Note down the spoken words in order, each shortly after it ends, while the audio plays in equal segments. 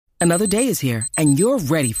Another day is here, and you're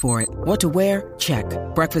ready for it. What to wear? Check.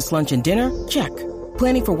 Breakfast, lunch, and dinner? Check.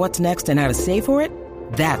 Planning for what's next and how to save for it?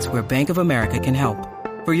 That's where Bank of America can help.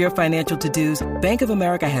 For your financial to-dos, Bank of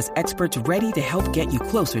America has experts ready to help get you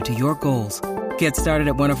closer to your goals. Get started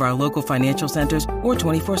at one of our local financial centers or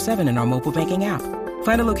 24/7 in our mobile banking app.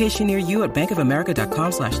 Find a location near you at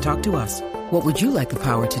bankofamerica.com/talktous. What would you like the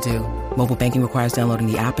power to do? Mobile banking requires downloading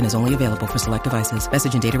the app and is only available for select devices.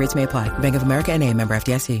 Message and data rates may apply. Bank of America N.A., member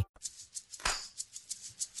FDIC.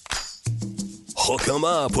 Hook 'em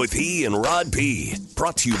up with E and Rod P.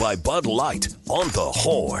 Brought to you by Bud Light on the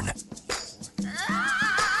Horn.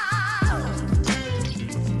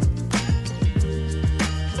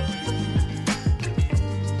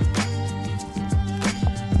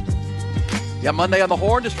 Yeah, Monday on the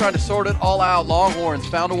Horn, just trying to sort it all out. Longhorns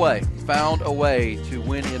found a way to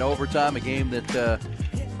win in overtime, a game that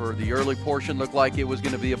for the early portion looked like it was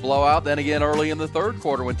going to be a blowout. Then again, early in the third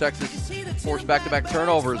quarter when Texas forced back-to-back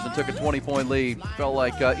turnovers and took a 20-point lead. Felt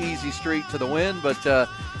like easy street to the win, but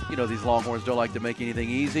these Longhorns don't like to make anything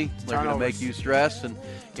easy. They're going to make you stress, and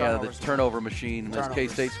the turnover machine. As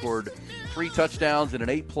K-State scored 3 touchdowns in an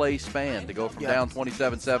 8-play span to go from down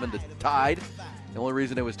 27-7 to tied. The only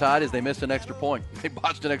reason it was tied is they missed an extra point. They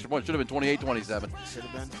botched an extra point. Should have been 28-27. Should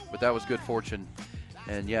have been. But that was good fortune.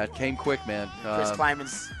 And, it came quick, man. Chris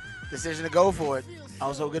Klieman's decision to go for it.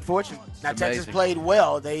 Also good fortune. Now, amazing. Texas played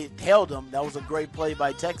well. They held them. That was a great play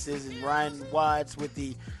by Texas. And Ryan Watts with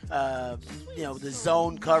the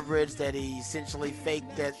zone coverage that he essentially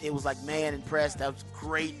faked that it was like man and press. That was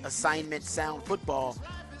great assignment, sound football.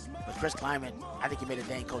 But Chris Klieman, I think he made a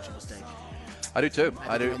dang coaching mistake. I do too.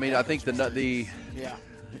 I think the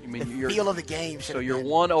feel of the game. So you're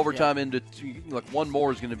one overtime into one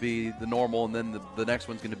more is going to be the normal, and then the next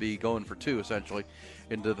one's going to be going for 2 essentially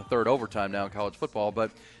into the third overtime now in college football.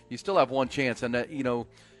 But you still have one chance, and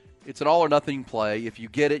it's an all or nothing play. If you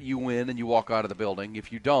get it, you win, and you walk out of the building.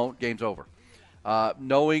 If you don't, game's over.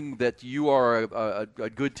 Knowing that you are a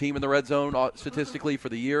good team in the red zone statistically for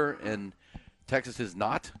the year, and Texas is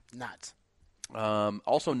not.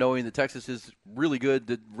 Also knowing that Texas is really good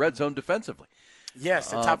at red zone defensively.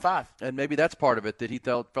 Yes, the top 5. And maybe that's part of it, that he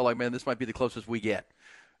felt like, man, this might be the closest we get.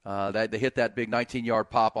 They hit that big 19-yard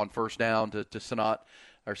pop on first down to Sinnott,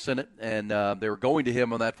 and they were going to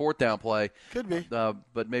him on that 4th down play. Could be.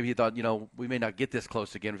 But maybe he thought, we may not get this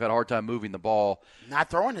close again. We've had a hard time moving the ball. Not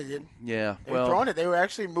throwing it, did. Yeah. They were throwing it. They were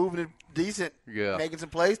actually moving it decent, making some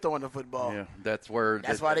plays throwing the football. Yeah, that's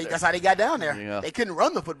how they got down there. Yeah. They couldn't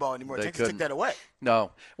run the football anymore. Texas took that away.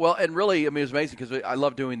 No. Well, and really, it was amazing because I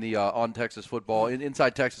love doing the On Texas Football,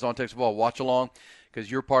 Inside Texas, On Texas Football watch-along,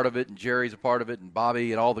 because you're part of it, and Jerry's a part of it, and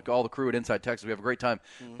Bobby, and all the crew at Inside Texas. We have a great time.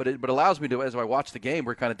 Mm-hmm. But it allows me to, as I watch the game,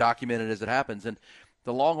 we're kind of documenting it as it happens. And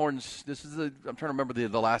the Longhorns, I'm trying to remember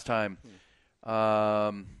the last time. It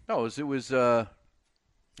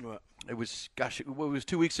was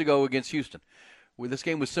 2 weeks ago against Houston. This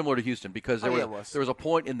game was similar to Houston because there was a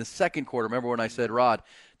point in the second quarter. Remember when I said, Rod,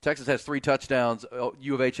 Texas has 3 touchdowns,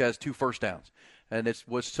 U of H has 2 first downs. And it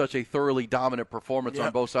was such a thoroughly dominant performance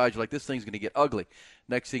on both sides. You're like, this thing's going to get ugly.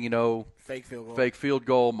 Next thing you know, fake field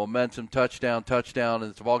goal, momentum, touchdown, and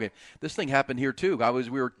it's a ball game. This thing happened here too. It was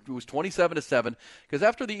 27-7 because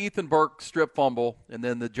after the Ethan Burke strip fumble and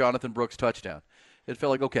then the Jonathan Brooks touchdown, it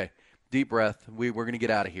felt like, okay, deep breath. We're going to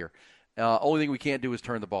get out of here. Only thing we can't do is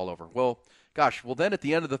turn the ball over. Well, then at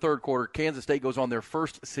the end of the third quarter, Kansas State goes on their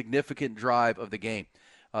first significant drive of the game.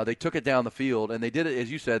 They took it down the field, and they did it, as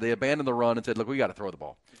you said, they abandoned the run and said, look, we got to throw the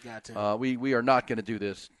ball. We are not going to do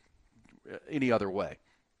this any other way.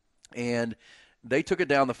 And they took it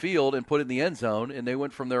down the field and put it in the end zone, and they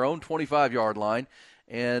went from their own 25-yard line,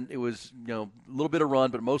 and it was a little bit of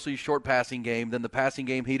run, but mostly short passing game. Then the passing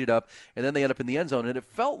game heated up, and then they end up in the end zone. And it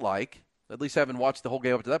felt like, at least having watched the whole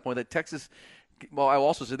game up to that point, that Texas – well, I will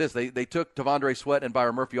also say this. They took Tavondre Sweat and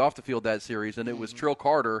Byron Murphy off the field that series, and it was Trill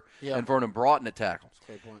Carter and Vernon Broughton at tackles.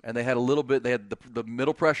 And they had a little bit – they had the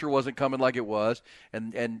middle pressure wasn't coming like it was,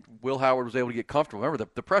 and Will Howard was able to get comfortable. Remember,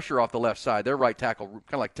 the pressure off the left side, their right tackle, kind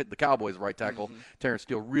of like the Cowboys' right tackle, Terrence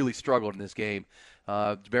Steele, really struggled in this game.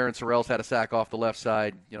 Barron Sorrells had a sack off the left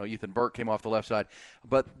side. Ethan Burke came off the left side.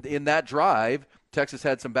 But in that drive – Texas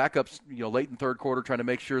had some backups, late in third quarter trying to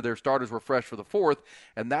make sure their starters were fresh for the fourth,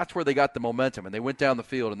 and that's where they got the momentum. And they went down the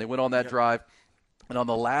field, and they went on that drive. And on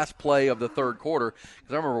the last play of the third quarter,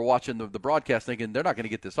 because I remember watching the broadcast thinking, they're not going to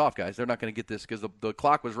get this off, guys. They're not going to get this because the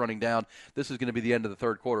clock was running down. This is going to be the end of the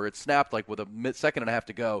third quarter. It snapped like with a second and a half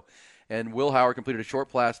to go. And Will Howard completed a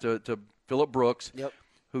short pass to Phillip Brooks,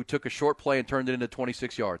 who took a short play and turned it into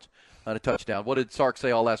 26 yards. On a touchdown. What did Sark say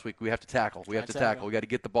all last week? We have to tackle. We have to tackle. We got to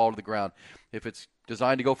get the ball to the ground. If it's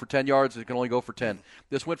designed to go for 10 yards. It can only go for 10.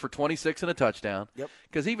 This went for 26 and a touchdown. Yep.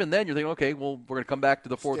 Because even then you're thinking, okay, well, we're going to come back to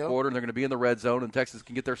the fourth quarter, and they're going to be in the red zone, and Texas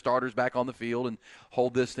can get their starters back on the field and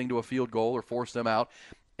hold this thing to a field goal or force them out.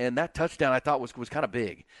 And that touchdown I thought was kind of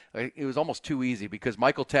big. It was almost too easy because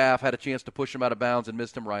Michael Taft had a chance to push him out of bounds and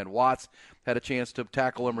missed him. Ryan Watts had a chance to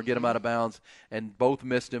tackle him or get him out of bounds, and both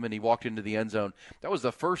missed him, and he walked into the end zone. That was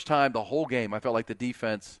the first time the whole game I felt like the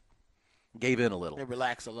defense gave in a little. They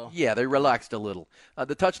relaxed a little. Yeah, they relaxed a little.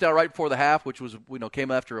 The touchdown right before the half, which was came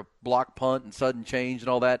after a block punt and sudden change and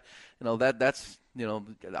all that. That's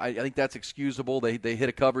I think that's excusable. They hit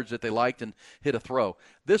a coverage that they liked and hit a throw.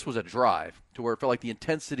 This was a drive to where it felt like the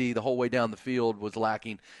intensity the whole way down the field was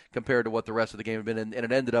lacking compared to what the rest of the game had been, and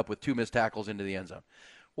it ended up with 2 missed tackles into the end zone.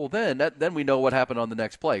 Well, then we know what happened on the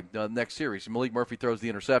next play, next series. Malik Murphy throws the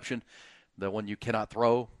interception, the one you cannot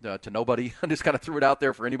throw to nobody. Just kind of threw it out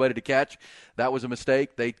there for anybody to catch. That was a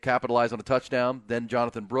mistake. They capitalized on a touchdown. Then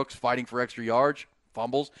Jonathan Brooks fighting for extra yards,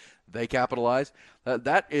 fumbles. They capitalize.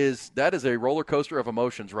 That is a roller coaster of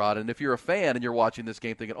emotions, Rod. And if you're a fan and you're watching this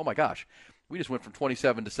game thinking, oh, my gosh, we just went from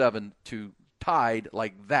 27-7 to tied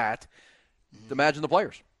like that, imagine the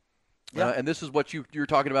players. Yeah. And this is what you're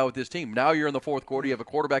talking about with this team. Now you're in the fourth quarter. You have a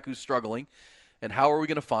quarterback who's struggling. And how are we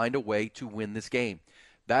going to find a way to win this game?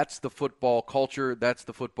 That's the football culture. That's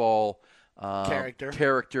the football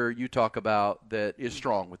character you talk about that is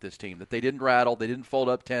strong with this team, that they didn't rattle. They didn't fold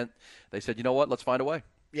up tent. They said, you know what, let's find a way.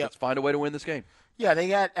 Yep. Let's find a way to win this game. Yeah, I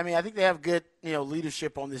think they have good,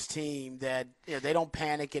 leadership on this team that they don't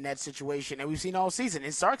panic in that situation. And we've seen all season.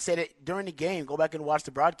 And Sark said it during the game. Go back and watch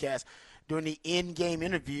the broadcast. During the in-game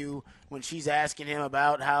interview, when she's asking him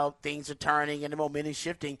about how things are turning and the momentum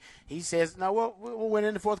shifting, he says, "No, we'll win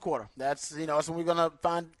in the fourth quarter. That's that's when we're gonna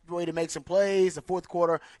find a way to make some plays. The fourth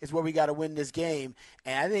quarter is where we got to win this game."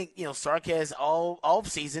 And I think Sark has all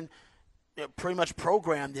season pretty much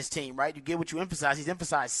programmed this team, right? You get what you emphasize. He's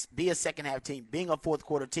emphasized be a second-half team, being a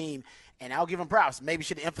fourth-quarter team, and I'll give him props. Maybe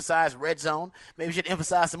should emphasize red zone. Maybe should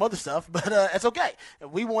emphasize some other stuff, but it's okay.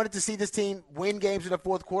 We wanted to see this team win games in the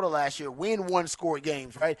fourth quarter last year, win one-score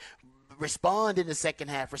games, right? Respond in the second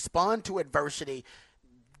half, respond to adversity.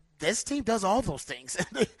 This team does all those things.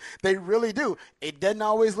 They really do. It doesn't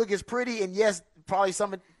always look as pretty, and yes, probably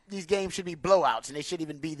some of these games should be blowouts, and they shouldn't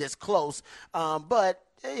even be this close, but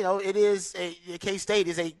it is K-State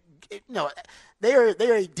is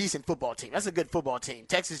they're a decent football team. That's a good football team.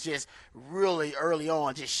 Texas just really early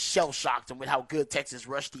on just shell-shocked them with how good Texas'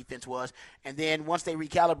 rush defense was. And then once they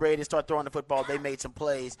recalibrated and start throwing the football, they made some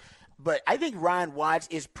plays. But I think Ryan Watts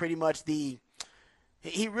is pretty much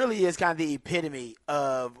he really is kind of the epitome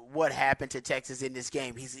of what happened to Texas in this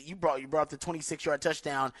game. You brought up the 26-yard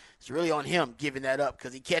touchdown. It's really on him giving that up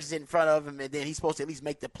because he catches it in front of him, and then he's supposed to at least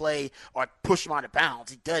make the play or push him out of bounds.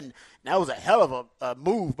 He doesn't. That was a hell of a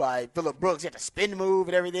move by Phillip Brooks. He had to spin move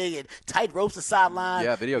and everything and tight ropes the sideline.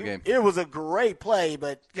 Yeah, video game. It was a great play,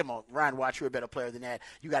 but come on, Ryan Watts, you're a better player than that.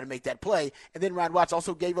 You got to make that play. And then Ryan Watts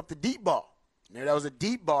also gave up the deep ball. That was a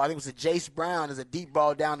deep ball. I think it was a Jace Brown. It was a deep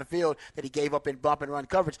ball down the field that he gave up in bump and run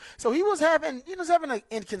coverage. So he was having an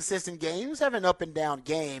inconsistent game. He was having an up and down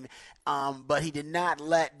game, but he did not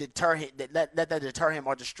let that deter him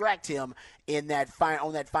or distract him on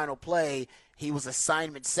that final play. He was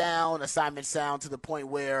assignment sound to the point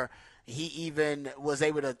where he even was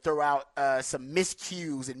able to throw out some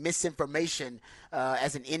miscues and misinformation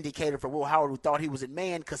as an indicator for Will Howard, who thought he was in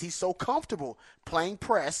man, because he's so comfortable playing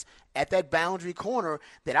press at that boundary corner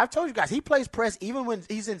that I've told you guys, he plays press even when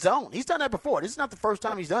he's in zone. He's done that before. This is not the first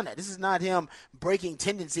time he's done that. This is not him breaking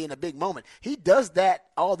tendency in a big moment. He does that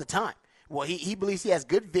all the time. Well, he believes he has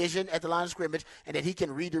good vision at the line of scrimmage and that he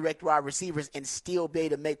can redirect wide receivers and still be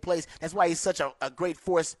able to make plays. That's why he's such a great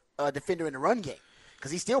force defender in the run game,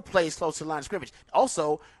 because he still plays close to the line of scrimmage.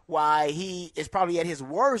 Also, why he is probably at his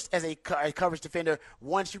worst as a coverage defender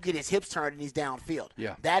once you get his hips turned and he's downfield.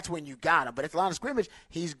 Yeah. That's when you got him. But at the line of scrimmage,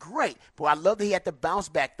 he's great. But I love that he had the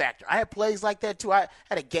bounce-back factor. I had plays like that, too. I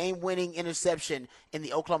had a game-winning interception in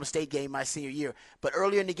the Oklahoma State game my senior year. But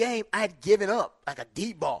earlier in the game, I had given up like a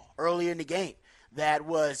deep ball earlier in the game that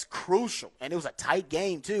was crucial, and it was a tight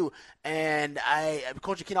game too. And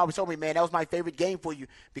Coach Akin always told me, man, that was my favorite game for you,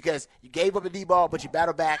 because you gave up the deep ball, but you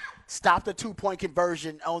battled back, stopped the 2-point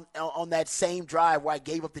conversion on that same drive where I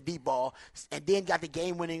gave up the deep ball, and then got the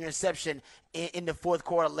game-winning interception in the fourth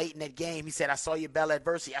quarter late in that game. He said, I saw you battle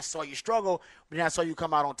adversity, I saw you struggle, but then I saw you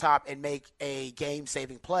come out on top and make a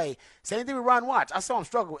game-saving play. Same thing with Ron Watts. I saw him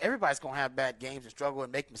struggle. Everybody's going to have bad games and struggle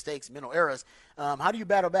and make mistakes, mental errors. How do you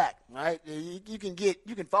battle back, right? You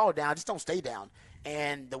can fall down, just don't stay down.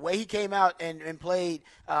 And the way he came out and played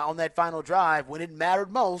on that final drive, when it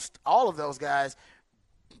mattered most, all of those guys,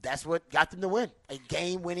 that's what got them to win. A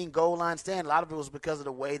game-winning goal line stand. A lot of it was because of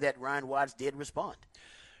the way that Ryan Watts did respond.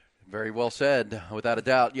 Very well said, without a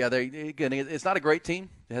doubt. Yeah, again, it's not a great team.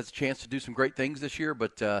 It has a chance to do some great things this year,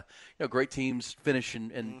 but great teams finish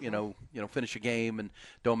and finish a game and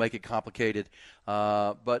don't make it complicated.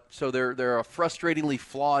 But so they're a frustratingly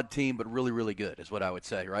flawed team, but really, really good is what I would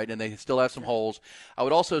say, right? And they still have some holes. I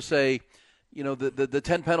would also say, the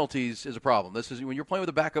 10 penalties is a problem. This is when you're playing with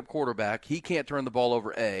a backup quarterback. He can't turn the ball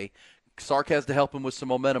over. Sark has to help him with some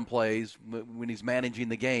momentum plays when he's managing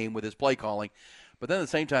the game with his play calling. But then at the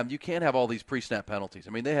same time, you can't have all these pre-snap penalties.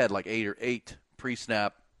 I mean, they had like 8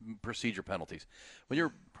 pre-snap procedure penalties. When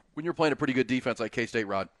you're playing a pretty good defense like K-State,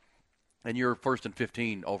 Rod, and you're 1st and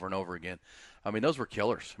 15 over and over again, I mean, those were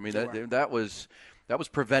killers. I mean, that was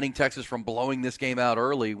preventing Texas from blowing this game out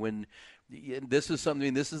early. When this is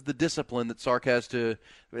the discipline that Sark has to.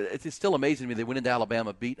 It's still amazing to me they went into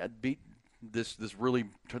Alabama, beat this really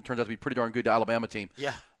turns out to be a pretty darn good Alabama team.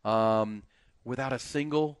 Yeah. Without a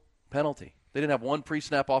single penalty. They didn't have one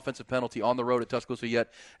pre-snap offensive penalty on the road at Tuscaloosa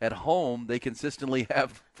yet. At home, they consistently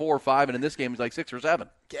have 4 or 5, and in this game, it's like 6 or 7.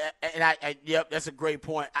 And yep, that's a great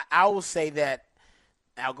point. I will say that.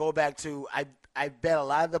 I'll go back to I bet a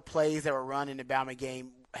lot of the plays that were run in the Bama game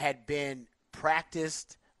had been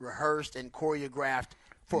practiced, rehearsed, and choreographed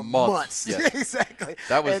for months. Yes. Exactly.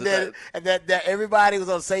 That was and that everybody was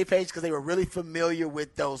on the same page because they were really familiar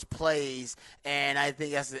with those plays. And I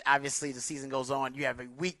think that's obviously the season goes on. You have a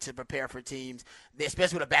week to prepare for teams,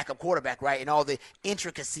 especially with a backup quarterback, right? And all the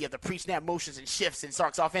intricacy of the pre-snap motions and shifts in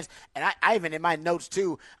Sark's offense. And I even in my notes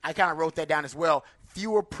too, I kind of wrote that down as well.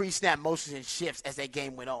 Fewer pre-snap motions and shifts as that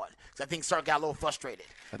game went on. Because I think Sark got a little frustrated.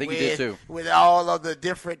 I think he did too. With all of the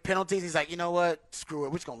different penalties, he's like, you know what? Screw it.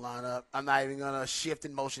 We're just going to line up. I'm not even going to shift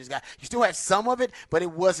in motion. You still had some of it, but it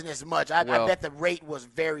wasn't as much. I bet the rate was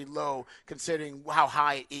very low considering how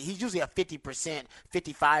high. He's usually a 50%,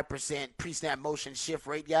 55% pre-snap motion shift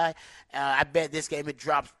rate guy. I bet this game it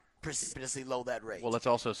drops precipitously low that rate. Well, let's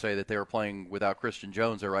also say that they were playing without Christian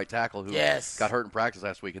Jones, their right tackle, who yes. got hurt in practice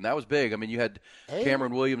last week, and that was big. I mean, you had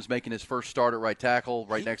Cameron Williams making his first start at right tackle,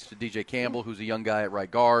 right next to DJ Campbell, who's a young guy at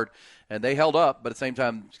right guard, and they held up. But at the same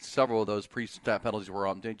time, several of those pre-snap penalties were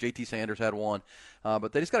on. JT Sanders had one,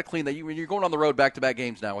 but they just got to clean that. When you're going on the road back-to-back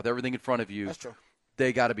games now with everything in front of you, that's true.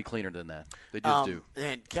 They got to be cleaner than that. They just do.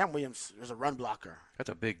 And Cam Williams is a run blocker.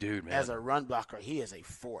 That's a big dude, man. As a run blocker, he is a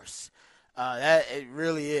force. That it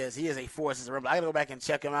really is. He is a force as a run blocker. I got to go back and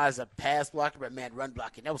check him out as a pass blocker, but man, run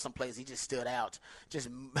blocking. There was some plays he just stood out, just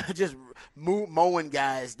mowing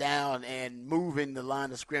guys down and moving the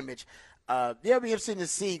line of scrimmage. It'll be interesting to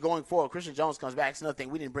see going forward. Christian Jones comes back. It's another thing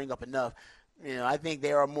we didn't bring up enough. I think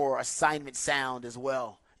they are more assignment sound as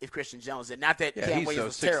well. If Christian Jones did, not that Cam Williams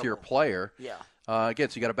was terrible. He's a 6-year player. Yeah. Again,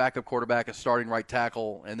 so you got a backup quarterback, a starting right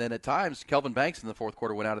tackle, and then at times Kelvin Banks in the fourth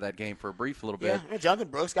quarter went out of that game for a little bit. Yeah, Jonathan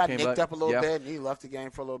Brooks got nicked up a little bit, and he left the game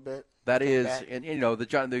for a little bit. That is, and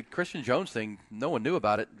the Christian Jones thing, no one knew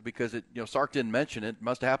about it because Sark didn't mention it.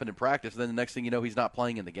 Must have happened in practice. And then the next thing you know, he's not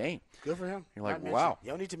playing in the game. Good for him. You're like, wow. You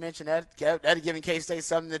don't need to mention that. That'd giving K-State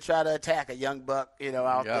something to try to attack a young buck,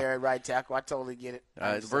 out there at right tackle. I totally get it.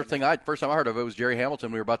 The first time I heard of it was Jerry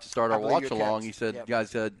Hamilton. We were about to start our watch along. He said,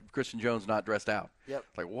 "Guys, Christian Jones not dressed out." Yep.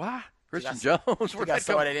 Like what? Christian Jones. We got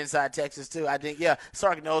started inside Texas too. I think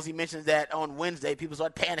Sark knows. He mentions that on Wednesday. People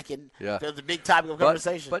start panicking. Yeah, there's a big topic of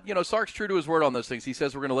conversation. But Sark's true to his word on those things. He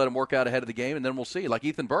says we're going to let him work out ahead of the game, and then we'll see. Like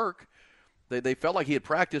Ethan Burke, they felt like he had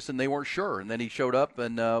practiced and they weren't sure, and then he showed up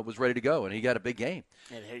and was ready to go, and he got a big game.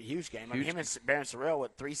 And a huge game. I mean, him and Barron Sorrell,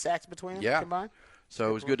 3 sacks between them combined? So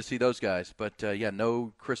it was good to see those guys. But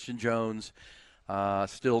no Christian Jones.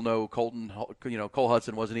 Still no Colton. Cole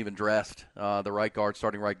Hudson wasn't even dressed. The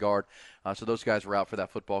starting right guard. So those guys were out for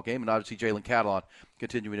that football game, and obviously Jalen Catalon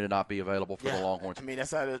continuing to not be available for the Longhorns. I mean,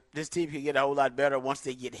 that's how this team can get a whole lot better once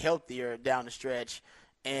they get healthier down the stretch.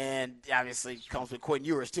 And obviously comes with Quinn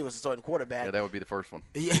Ewers too as a starting quarterback. Yeah, that would be the first one.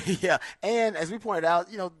 Yeah. And as we pointed out,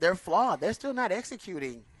 they're flawed. They're still not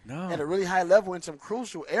executing at a really high level in some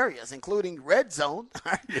crucial areas, including red zone,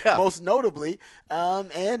 most notably.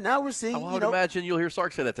 And now we're seeing. I would imagine you'll hear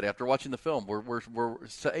Sark say that today after watching the film. We're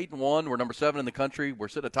 8-1. We're number 7 in the country. We're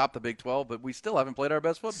sitting atop the Big 12, but we still haven't played our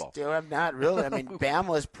best football. Still have not really. I mean,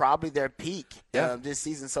 Bama is probably their peak this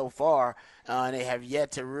season so far, and they have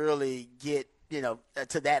yet to really get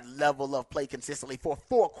to that level of play consistently for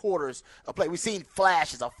 4 quarters of play. We've seen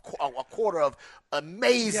flashes of a quarter of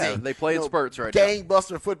amazing. Yeah, they play in spurts right now.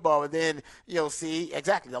 Gangbuster football, and then see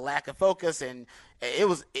exactly the lack of focus and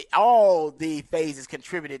all the phases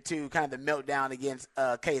contributed to kind of the meltdown against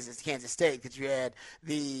Kansas State, because you had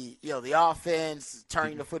the offense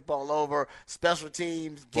turning the football over, special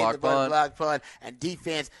teams getting the block punt, and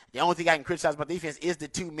defense. The only thing I can criticize about defense is the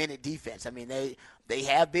 2-minute defense. I mean, they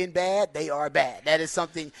have been bad. They are bad. That is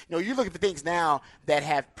something, you're looking for things now that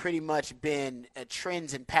have pretty much been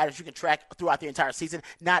trends and patterns you can track throughout the entire season,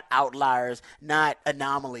 not outliers, not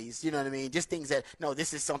anomalies. You know what I mean? Just things that,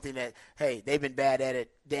 this is something that, hey, they've been bad at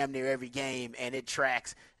it damn near every game, and it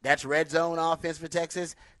tracks. That's red zone offense for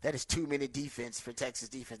Texas. That is 2-minute defense for Texas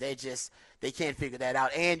defense. They can't figure that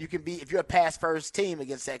out. And you can if you're a pass-first team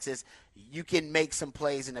against Texas, you can make some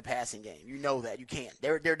plays in the passing game. You know that. You can.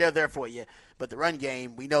 They're there for you. But the run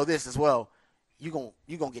game, we know this as well. You're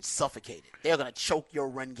gonna get suffocated. They're gonna choke your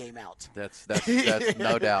run game out. That's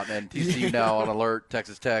no doubt. And TCU now on alert.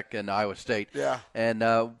 Texas Tech and Iowa State. Yeah. And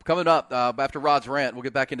coming up after Rod's rant, we'll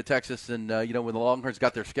get back into Texas. And when the Longhorns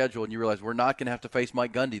got their schedule, and you realize we're not gonna have to face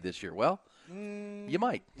Mike Gundy this year. Well, you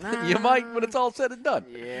might. You might when it's all said and done.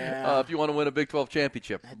 Yeah. If you want to win a Big 12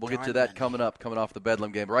 championship, we'll get to that coming off the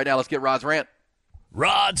Bedlam game. But right now, let's get Rod's rant.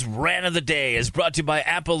 Rod's Rant of the Day is brought to you by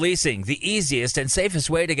Apple Leasing, the easiest and safest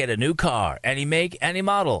way to get a new car. Any make, any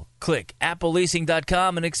model. Click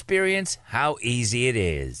appleleasing.com and experience how easy it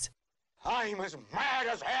is. I'm as mad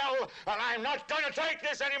as hell, and I'm not going to take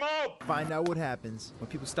this anymore. Find out what happens when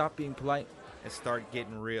people stop being polite and start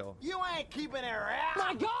getting real. You ain't keeping it around.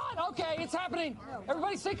 My God! Okay, it's happening.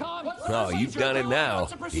 Everybody stay calm. Oh, you've done it now.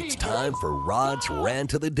 It's time for Rod's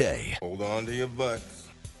Rant of the Day. Hold on to your butts.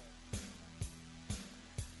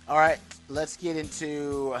 All right, let's get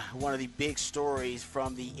into one of the big stories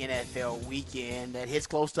from the NFL weekend that hits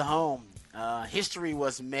close to home. History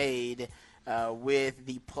was made with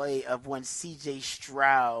the play of one C.J.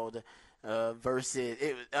 Stroud versus –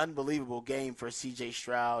 it was an unbelievable game for C.J.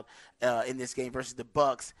 Stroud in this game versus the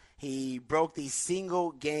Bucs. He broke the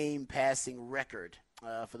single-game passing record,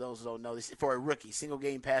 for those who don't know this, for a rookie,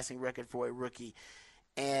 single-game passing record for a rookie.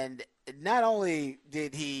 And not only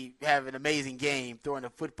did he have an amazing game throwing the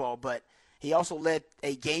football, but he also led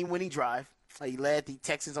a game-winning drive. He led the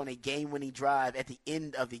Texans on a game-winning drive at the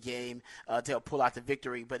end of the game to help pull out the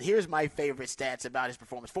victory. But here's my favorite stats about his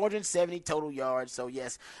performance. 470 total yards, so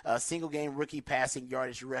yes, a single-game rookie passing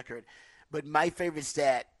yardage record. But my favorite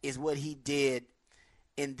stat is what he did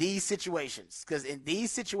in these situations. Because in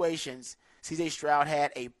these situations, C.J. Stroud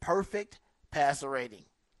had a perfect passer rating.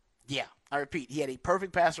 Yeah, I repeat, he had a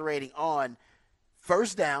perfect passer rating on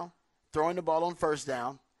first down, throwing the ball on first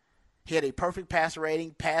down. He had a perfect passer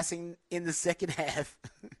rating passing in the second half.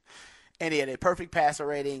 And he had a perfect passer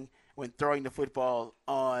rating when throwing the football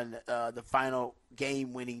on the final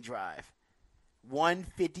game-winning drive.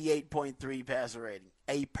 158.3 passer rating,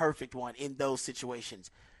 a perfect one in those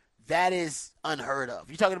situations. That is unheard of.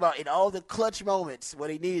 You're talking about in all the clutch moments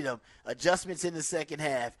when he needed them, adjustments in the second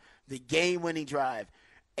half, the game-winning drive.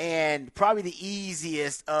 And probably the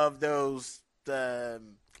easiest of those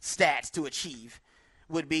stats to achieve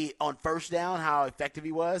would be on first down, how effective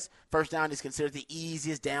he was. First down is considered the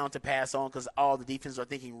easiest down to pass on because all the defenses are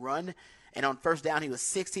thinking run. And on first down, he was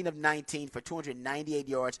 16 of 19 for 298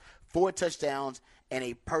 yards, 4 touchdowns, and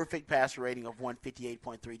a perfect passer rating of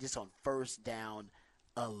 158.3 just on first down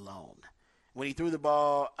alone. When he threw the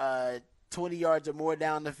ball 20 yards or more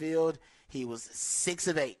down the field, he was 6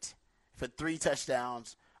 of 8 for 3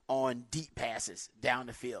 touchdowns on deep passes down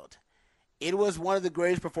the field. It was one of the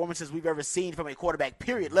greatest performances we've ever seen from a quarterback,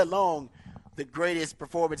 period, let alone the greatest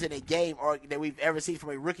performance in a game or that we've ever seen from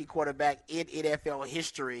a rookie quarterback in NFL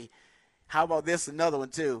history. How about this? Another one,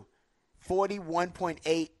 too.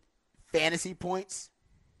 41.8 fantasy points.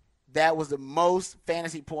 That was the most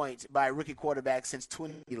fantasy points by a rookie quarterback since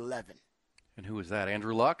 2011. And who was that?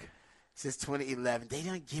 Andrew Luck? Since 2011. They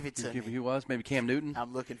didn't give it to me. Who was? Maybe Cam Newton?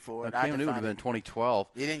 I'm looking for it. Cam Newton would have been 2012.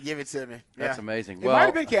 They didn't give it to me. That's amazing. It might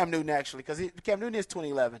have been Cam Newton, actually, because Cam Newton is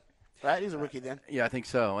 2011. Right? He was a rookie then. Yeah, I think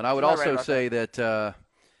so. And I would also say that,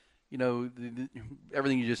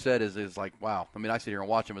 everything you just said is like, wow. I mean, I sit here and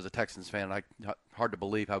watch him as a Texans fan, and hard to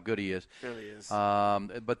believe how good he is. It really is.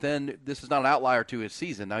 But then this is not an outlier to his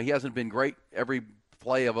season. Now, he hasn't been great every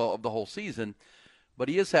play of the whole season, but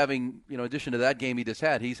he is having, in addition to that game he just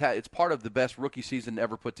had, it's part of the best rookie season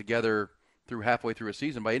ever put together through halfway through a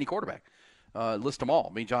season by any quarterback. List them all.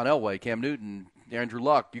 I mean, John Elway, Cam Newton, Andrew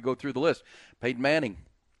Luck. You go through the list. Peyton Manning.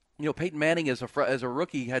 Peyton Manning as a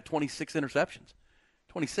rookie had 26 interceptions.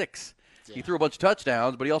 26. Yeah. He threw a bunch of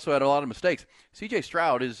touchdowns, but he also had a lot of mistakes. C.J.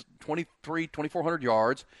 Stroud is 2,400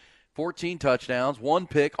 yards, 14 touchdowns, 1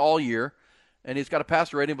 pick all year, and he's got a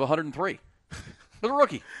passer rating of 103. There's a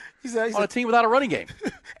rookie. He's on a team without a running game.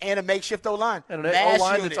 And a makeshift O-line. And an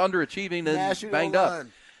O-line that's underachieving and banged up.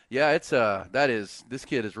 Yeah, this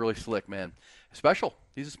kid is really slick, man. Special.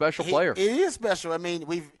 He's a special player. It is special. I mean,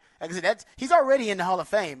 like I said, he's already in the Hall of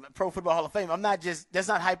Fame, Pro Football Hall of Fame. That's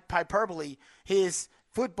not hyperbole. His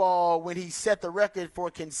football, when he set the record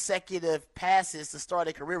for consecutive passes to start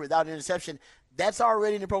a career without an interception, that's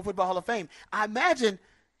already in the Pro Football Hall of Fame. I imagine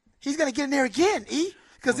he's going to get in there again,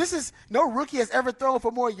 because this is no rookie has ever thrown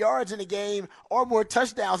for more yards in a game or more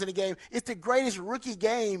touchdowns in a game. It's the greatest rookie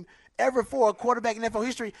game ever for a quarterback in NFL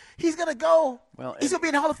history. He's going to go. Well, he's going to be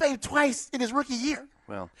in the Hall of Fame twice in his rookie year.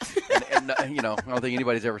 Well, and I don't think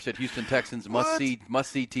anybody's ever said Houston Texans must see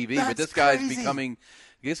TV, but this guy's becoming.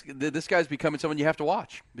 This guy's becoming someone you have to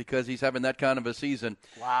watch because he's having that kind of a season.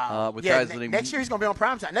 Wow. Next year he's going to be on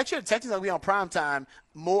primetime. Next year the Texans are going to be on primetime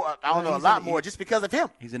more. I don't know, a lot more just because of him.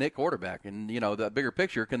 He's an it quarterback. And, the bigger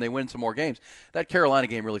picture, can they win some more games? That Carolina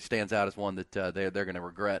game really stands out as one that they're going to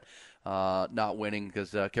regret not winning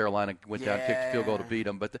because Carolina went down, kicked the field goal to beat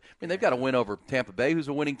them. But, they've got a win over Tampa Bay, who's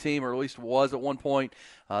a winning team, or at least was at one point.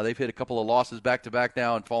 They've hit a couple of losses back-to-back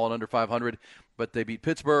now and fallen under 500. But they beat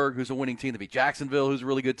Pittsburgh, who's a winning team. They beat Jacksonville, who's a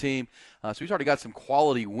really good team. So he's already got some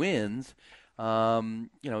quality wins.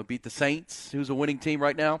 Beat the Saints, who's a winning team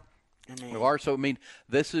right now. So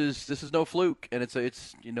this is no fluke, and it's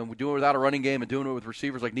we're doing it without a running game and doing it with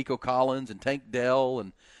receivers like Nico Collins and Tank Dell,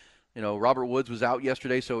 and Robert Woods was out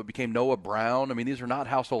yesterday, so it became Noah Brown. These are not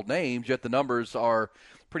household names, yet the numbers are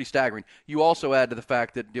pretty staggering. You also add to the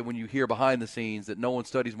fact that when you hear behind the scenes that no one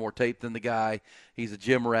studies more tape than the guy. He's a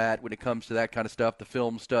gym rat when it comes to that kind of stuff, the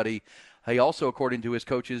film study. He also, according to his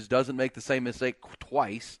coaches, doesn't make the same mistake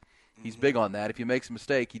twice. He's big on that. If he makes a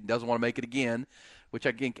mistake, he doesn't want to make it again, which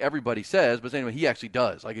I think everybody says. But anyway, he actually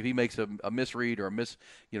does. Like if he makes a misread or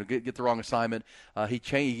get the wrong assignment, he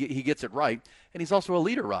gets it right. And he's also a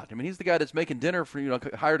leader, Rod. He's the guy that's making dinner for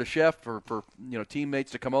hired a chef for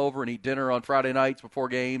teammates to come over and eat dinner on Friday nights before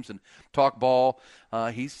games and talk ball.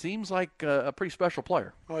 He seems like a pretty special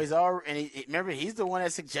player. Well, remember he's the one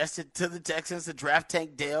that suggested to the Texans to draft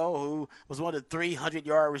Tank Dell, who was one of the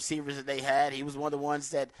 300-yard receivers that they had. He was one of the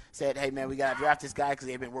ones that said, "Hey man, we got to draft this guy because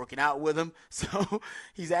they've been working out with him." So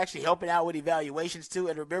he's actually helping out with evaluations too.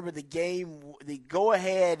 And remember the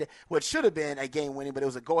go-ahead, what should have been a game-winning, but it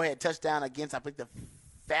was a go-ahead touchdown against, I think, the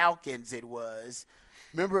Falcons it was.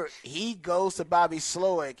 Remember, he goes to Bobby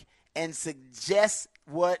Slowick and suggests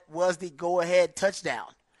what was the go-ahead touchdown.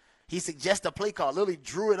 He suggests a play call, literally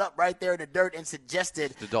drew it up right there in the dirt and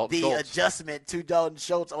suggested the adjustment to Dalton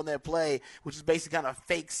Schultz on that play, which is basically kind of a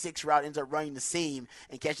fake 6 route, ends up running the seam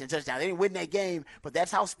and catching a touchdown. They didn't win that game, but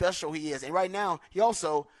that's how special he is. And right now, he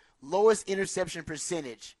also lowest interception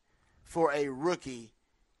percentage for a rookie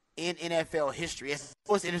in NFL history. It's the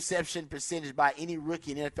lowest interception percentage by any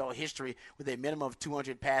rookie in NFL history with a minimum of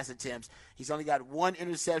 200 pass attempts. He's only got 1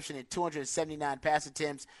 interception in 279 pass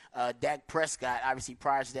attempts. Dak Prescott, obviously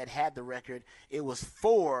prior to that, had the record. It was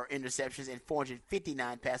 4 interceptions and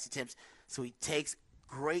 459 pass attempts. So he takes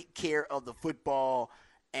great care of the football.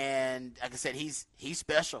 And like I said, he's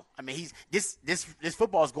special. This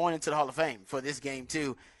football is going into the Hall of Fame for this game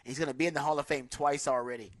too. He's going to be in the Hall of Fame twice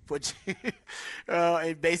already,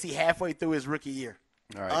 and basically halfway through his rookie year.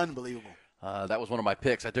 All right. Unbelievable. That was one of my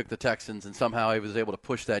picks. I took the Texans, and somehow he was able to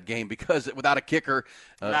push that game because without a kicker,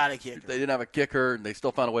 they didn't have a kicker, and they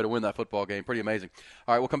still found a way to win that football game. Pretty amazing.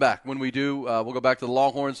 All right, we'll come back. When we do, we'll go back to the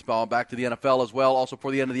Longhorns, back to the NFL as well, also for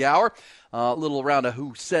the end of the hour. A little round of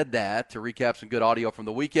Who Said That to recap some good audio from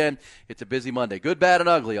the weekend. It's a busy Monday. Good, bad, and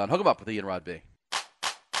ugly on Hook 'em Up with Ian Rod B.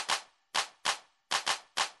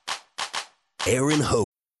 Aaron Hope.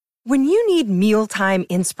 When you need mealtime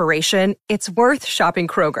inspiration, it's worth shopping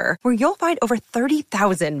Kroger, where you'll find over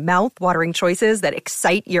 30,000 mouth-watering choices that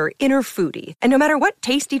excite your inner foodie. And no matter what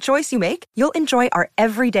tasty choice you make, you'll enjoy our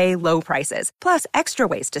everyday low prices, plus extra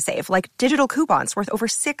ways to save, like digital coupons worth over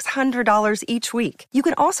 $600 each week. You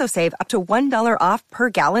can also save up to $1 off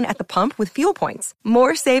per gallon at the pump with fuel points.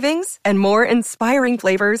 More savings and more inspiring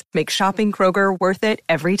flavors make shopping Kroger worth it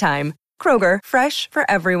every time. Kroger, fresh for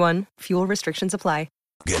everyone. Fuel restrictions apply.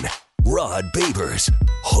 Rod Babers,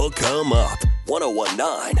 Hook 'em Up,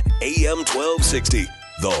 1019 AM 1260,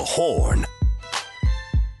 The Horn.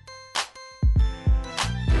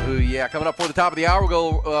 Ooh, yeah, coming up for the top of the hour,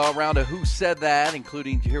 we'll go around to Who Said That,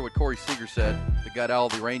 including, did you hear what Corey Seager said? That got all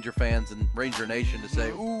the Ranger fans and Ranger Nation to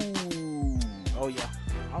say, ooh. Oh, yeah.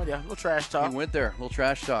 A little trash talk. He went there. A little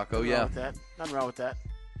trash talk. Oh, yeah. Nothing wrong with that.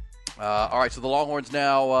 All right, so the Longhorns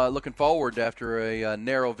now looking forward after a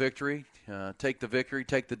narrow victory. Take the victory,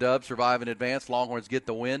 take the dub, survive in advance. Longhorns get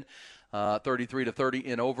the win. 33-30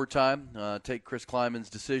 in overtime. Take Chris Kleiman's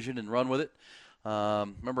decision and run with it.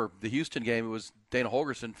 Remember the Houston game? It was Dana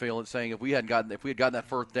Holgorsen saying if we had gotten that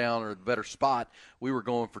first down or a better spot, we were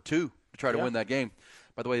going for 2 to try to win that game.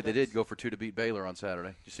 By the way, they did go for 2 to beat Baylor on Saturday.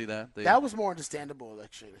 Did you see that? That was more understandable,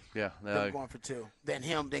 actually. Yeah, them going for 2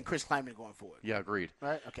 than Chris Kleiman going for it. Yeah, agreed.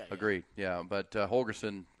 Right? Okay. Agreed. Yeah, but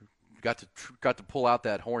Holgorsen got to pull out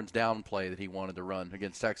that horns down play that he wanted to run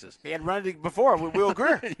against Texas. He had run it before with Will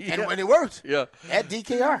Greer, and when it worked. Yeah. At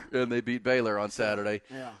DKR. And they beat Baylor on Saturday.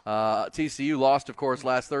 Yeah. TCU lost, of course,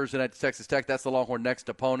 last Thursday night to Texas Tech. That's the Longhorn next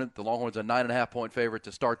opponent. The Longhorns a 9.5-point favorite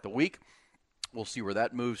to start the week. We'll see where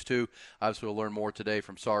that moves to. Obviously, we'll learn more today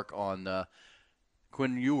from Sark on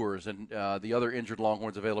Quinn Ewers and the other injured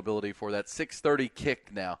Longhorns availability for that 6:30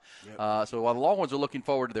 kick now. Yep. So while the Longhorns are looking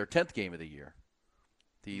forward to their 10th game of the year,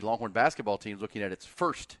 the Longhorn basketball team is looking at its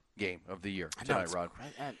first game of the year tonight, Rod.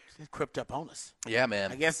 It crept up on us. Yeah,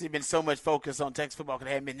 man. I guess there's been so much focus on Texas football because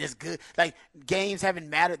they haven't been this good. Like, games haven't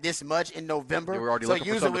mattered this much in November. Yeah, so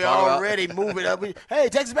usually we're already moving up. Hey,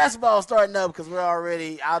 Texas basketball is starting up because we're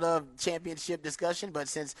already out of championship discussion. But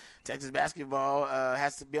since Texas basketball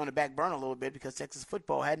has to be on the back burner a little bit because Texas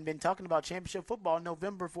football hadn't been talking about championship football in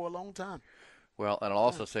November for a long time. Well, and I'll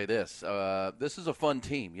also say this. This is a fun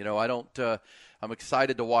team. You know, I'm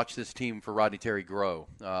excited to watch this team for Rodney Terry grow.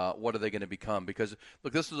 What are they going to become? Because,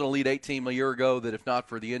 look, this was an Elite Eight team a year ago that if not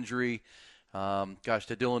for the injury, to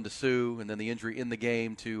Dylan DeSue, and then the injury in the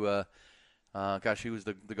game to, he was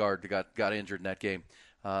the guard that got injured in that game.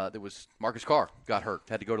 There was Marcus Carr got hurt,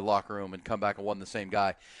 had to go to the locker room and come back and wasn't the same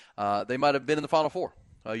guy. They might have been in the Final Four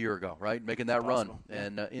a year ago, right, making that run.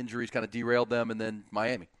 And injuries kind of derailed them, and then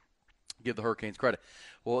Miami. Give the Hurricanes credit.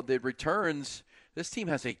 Well, the returns, this team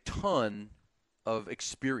has a ton of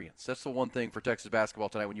experience. That's the one thing for Texas basketball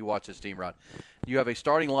tonight when you watch this team, Rod. You have a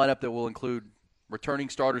starting lineup that will include returning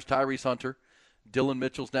starters Tyrese Hunter. Dylan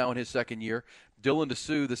Mitchell's now in his second year. Dylan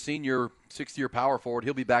DeSue, the senior sixth-year power forward,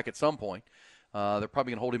 he'll be back at some point. They're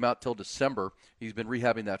probably going to hold him out till December. He's been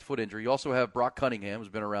rehabbing that foot injury. You also have Brock Cunningham, who's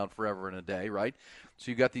been around forever and a day, right?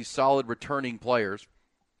 So you've got these solid returning players.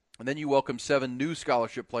 And then you welcome 7 new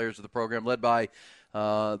scholarship players to the program, led by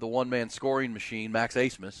the one-man scoring machine, Max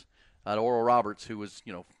Asmus, out of Oral Roberts, who was,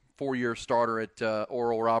 4-year starter at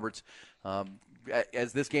Oral Roberts.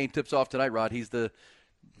 As this game tips off tonight, Rod, he's the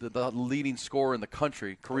leading scorer in the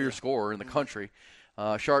country, career scorer in the country.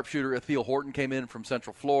 Sharpshooter Ethiel Horton came in from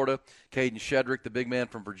Central Florida. Caden Shedrick, the big man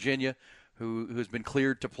from Virginia, who's been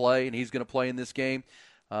cleared to play, and he's going to play in this game.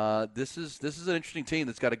 This is an interesting team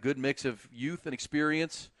that's got a good mix of youth and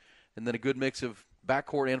experience, and then a good mix of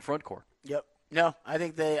backcourt and frontcourt. Yep. No, I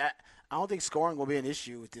don't think scoring will be an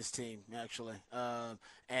issue with this team, actually.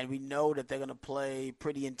 And we know that they're going to play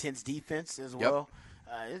pretty intense defense as well.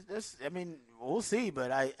 We'll see,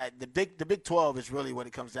 but the Big 12 is really what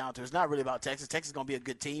it comes down to. It's not really about Texas. Texas is going to be a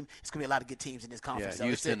good team. It's going to be a lot of good teams in this conference. Yeah,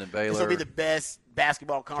 Houston and Baylor. It's going to be the best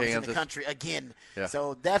basketball conference Kansas. in the country again. Yeah.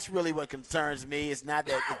 So that's really what concerns me. It's not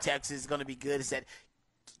that the Texas is going to be good. It's that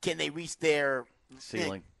can they reach their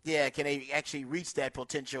ceiling? Can they actually reach that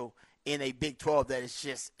potential in a Big 12 that is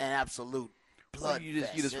just an absolute blood you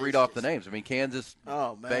fest. just read off the names. I mean, Kansas,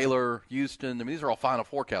 Baylor, Houston. I mean, these are all Final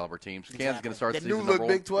Four caliber teams. Exactly. Kansas is going to start the season new look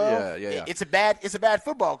Big 12. Yeah. It's a bad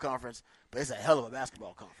football conference, but it's a hell of a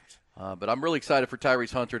basketball conference. But I'm really excited for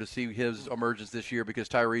Tyrese Hunter to see his emergence this year because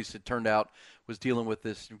Tyrese, it turned out, was dealing with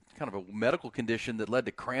this kind of a medical condition that led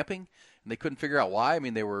to cramping, and they couldn't figure out why. I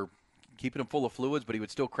mean, they were keeping him full of fluids, but he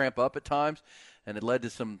would still cramp up at times, and it led to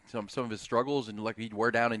some of his struggles, and like he'd wear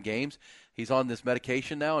down in games. He's on this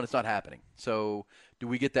medication now, and it's not happening. So do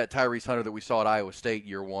we get that Tyrese Hunter that we saw at Iowa State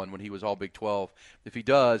year one when he was all Big 12? If he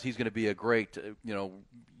does, he's going to be a great,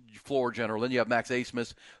 floor general. Then you have Max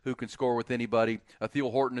Asmus, who can score with anybody.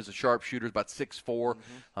 Ethiel Horton is a sharpshooter, about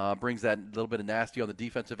 6'4", brings that little bit of nasty on the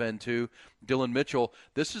defensive end too. Dylan Mitchell,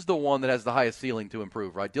 this is the one that has the highest ceiling to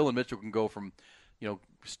improve, right? Dylan Mitchell can go from,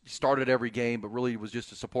 started every game, but really was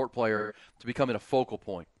just a support player to becoming a focal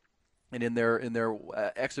point. And in their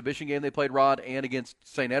exhibition game they played, Rod, and against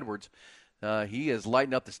St. Edwards, he has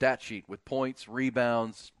lightened up the stat sheet with points,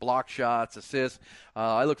 rebounds, block shots, assists.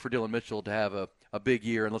 I look for Dylan Mitchell to have a big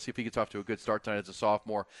year, and let's see if he gets off to a good start tonight as a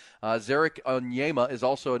sophomore. Zarek Onyema is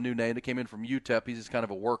also a new name that came in from UTEP. He's just kind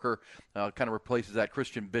of a worker, kind of replaces that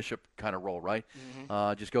Christian Bishop kind of role, right?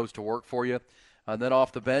 Just goes to work for you. And then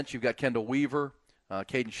off the bench, you've got Kendall Weaver,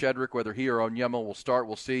 Caden Shedrick. Whether he or Onyema will start,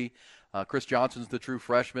 we'll see. Chris Johnson's the true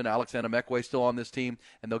freshman. Alex Anamekwe still on this team,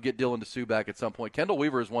 and they'll get Dylan DeSue back at some point. Kendall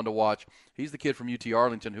Weaver is one to watch. He's the kid from UT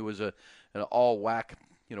Arlington who was an all-WAC,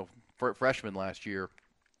 freshman last year.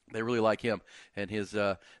 They really like him, and his.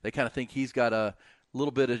 They kind of think he's got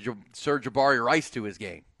little bit of Serge Jabari Rice to his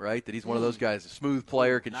game, right? That he's one of those guys, a smooth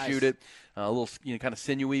player, can shoot it, a little kind of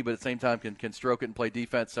sinewy, but at the same time can stroke it and play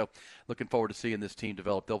defense. So looking forward to seeing this team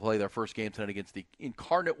develop. They'll play their first game tonight against the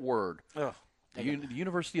Incarnate Word. Oh. The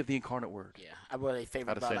University of the Incarnate Word. Yeah. I bet they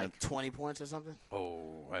favored by like 20 points or something.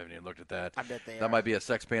 Oh, I haven't even looked at that. I bet they That might be a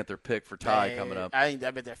Sex Panther pick for Ty coming up. I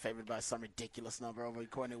bet they're favored by some ridiculous number over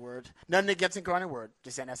Incarnate Word. Nothing against Incarnate Word.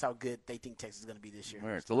 Just saying that's how good they think Texas is going to be this year. All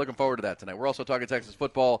right, so looking forward to that tonight. We're also talking Texas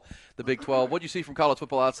football, the Big 12. What did you see from college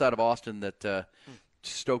football outside of Austin that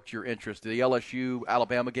stoked your interest? The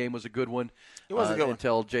LSU-Alabama game was a good one. It was a good one.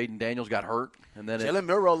 Until Jaden Daniels got hurt. And then Jalen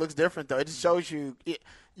Milroe looks different, though. It just shows you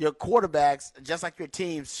your quarterbacks, just like your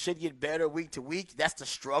teams, should get better week to week. That's the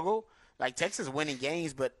struggle. Like, Texas is winning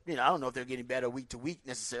games, but, I don't know if they're getting better week to week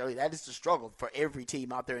necessarily. That is the struggle for every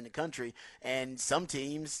team out there in the country. And some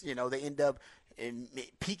teams, they end up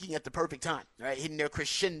peaking at the perfect time, right? Hitting their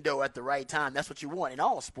crescendo at the right time. That's what you want in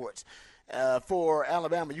all sports. For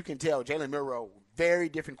Alabama, you can tell Jalen Milroe, very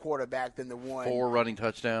different quarterback than the one. 4 running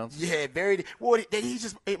touchdowns. Yeah, very. Well, he's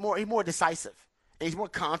just more decisive. And he's more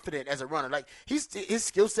confident as a runner. Like, his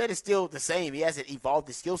skill set is still the same. He hasn't evolved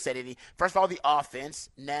his skill set any. First of all, the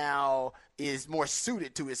offense now is more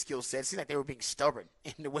suited to his skill set. It seems like they were being stubborn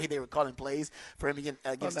in the way they were calling plays for him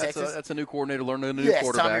against Texas. That's a new coordinator learning a new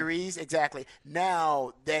quarterback. Tommy Rees, exactly.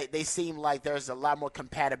 Now they seem like there's a lot more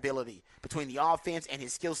compatibility between the offense and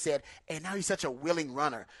his skill set, and now he's such a willing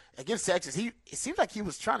runner. Against Texas, it seems like he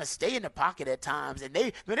was trying to stay in the pocket at times, and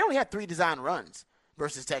they only had 3 design runs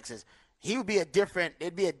versus Texas. It'd be a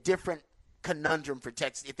different conundrum for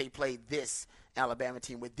Texas if they played this Alabama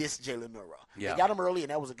team with this Jalen Milroe. Yeah. They got him early,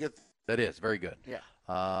 and that was a good thing. That is very good. Yeah.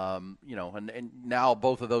 And now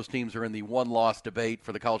both of those teams are in the one-loss debate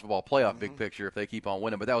for the college football playoff big picture if they keep on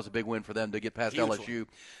winning. But that was a big win for them to get past LSU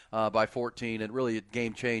by 14, and really a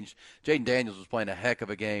game changed. Jaden Daniels was playing a heck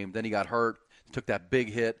of a game. Then he got hurt, took that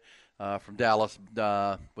big hit from Dallas.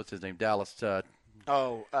 What's his name? Turner.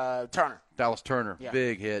 Dallas Turner, yeah.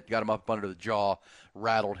 Big hit, got him up under the jaw,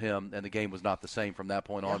 rattled him, and the game was not the same from that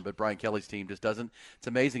point on. But Brian Kelly's team just doesn't. It's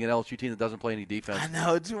amazing, an LSU team that doesn't play any defense. I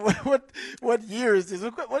know. What year is this?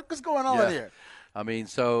 What's going on here? I mean,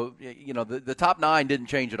 so, the top 9 didn't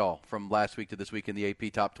change at all from last week to this week in the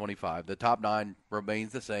AP top 25. The top 9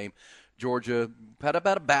 remains the same. Georgia had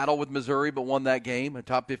about a battle with Missouri, but won that game, a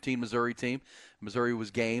top 15 Missouri team. Missouri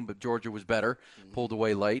was game, but Georgia was better, pulled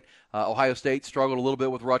away late. Ohio State struggled a little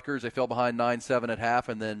bit with Rutgers. They fell behind 9-7 at half,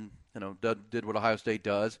 and then did what Ohio State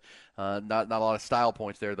does. Not a lot of style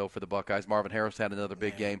points there, though, for the Buckeyes. Marvin Harris had another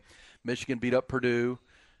big game. Michigan beat up Purdue.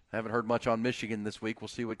 I haven't heard much on Michigan this week. We'll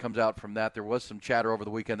see what comes out from that. There was some chatter over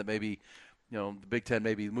the weekend that maybe the Big Ten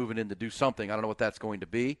may be moving in to do something. I don't know what that's going to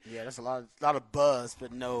be. Yeah, that's a lot of buzz,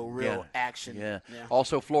 but no real action. Yeah.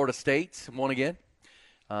 Also, Florida State won again.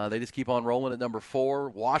 They just keep on rolling at number 4.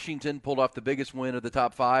 Washington pulled off the biggest win of the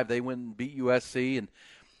top 5. They went and beat USC and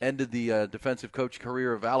ended the defensive coach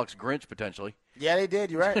career of Alex Grinch, potentially. Yeah, they did.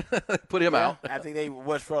 You're right. Put him out. I think they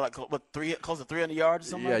was for close to 300 yards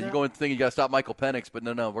or something like that? Yeah, you're going to think you got to stop Michael Penix, but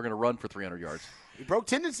no, we're going to run for 300 yards. He broke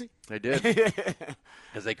tendency. They did.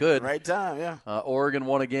 Because they could. Right time, yeah. Oregon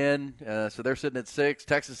won again, so they're sitting at 6.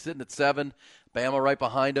 Texas sitting at 7. Bama right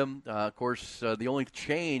behind them. Of course, the only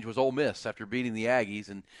change was Ole Miss after beating the Aggies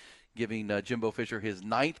and giving Jimbo Fisher his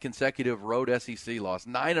 9th consecutive road SEC loss.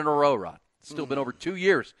 9 in a row, Rod. It's still been over 2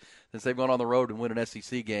 years since they've gone on the road and win an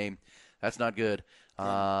SEC game. That's not good.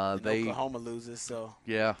 Oklahoma loses, so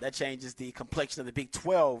that changes the complexion of the Big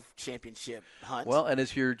 12 championship hunt. Well, and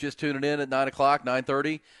as you're just tuning in at 9 o'clock,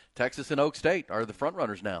 9:30, Texas and Oak State are the front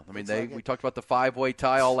runners now. I mean, we talked about the 5-way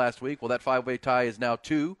tie all last week. Well, that 5-way tie is now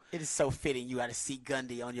 2. It is so fitting you got to see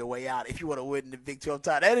Gundy on your way out if you want to win the Big 12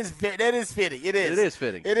 tie. That is fitting. It is. It is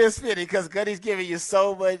fitting. It is fitting because Gundy's giving you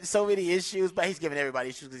so many issues, but he's giving everybody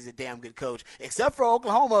issues because he's a damn good coach. Except for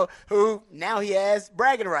Oklahoma, who now he has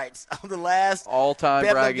bragging rights on the last all-time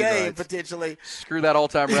bragging game rights. Potentially. Screw that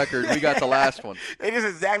all-time record. We got the last one. It is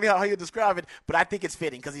exactly how you describe it, but I think it's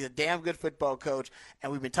fitting because he's a damn good football coach,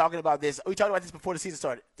 and we've been talking about this. We talked about this before the season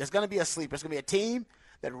started. There's going to be a sleeper. There's going to be a team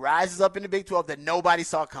that rises up in the Big 12 that nobody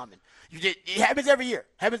saw coming. It happens every year. It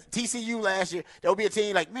happens TCU last year. There will be a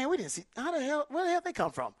team like, man, we didn't see where the hell did they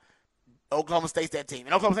come from? Oklahoma State's that team.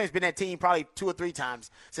 And Oklahoma State's been that team probably 2 or 3 times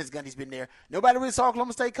since Gundy's been there. Nobody really saw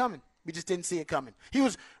Oklahoma State coming. We just didn't see it coming. He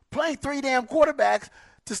was playing 3 damn quarterbacks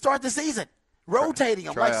to start the season. rotating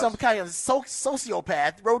them like some kind of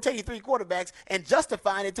sociopath, rotating 3 quarterbacks and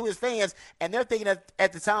justifying it to his fans. And they're thinking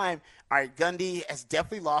at the time, all right, Gundy has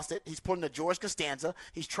definitely lost it. He's pulling a George Costanza.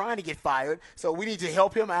 He's trying to get fired. So we need to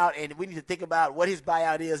help him out, and we need to think about what his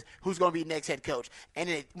buyout is, who's going to be next head coach. And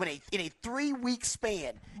in a 3-week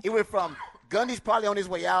span, it went from Gundy's probably on his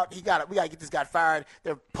way out. We got to get this guy fired.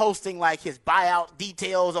 They're posting like his buyout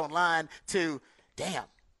details online to, damn.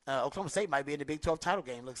 Oklahoma State might be in the Big 12 title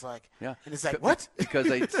game, looks like. Yeah. And it's like, what? Because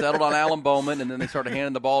they settled on Alan Bowman, and then they started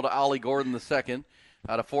handing the ball to Ollie Gordon II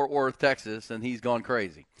out of Fort Worth, Texas, and he's gone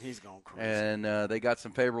crazy. He's gone crazy. And they got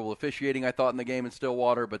some favorable officiating, I thought, in the game in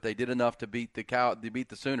Stillwater, but they did enough to beat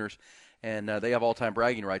the Sooners, and they have all-time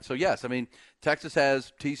bragging rights. So, yes, I mean, Texas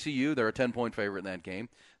has TCU. They're a 10-point favorite in that game.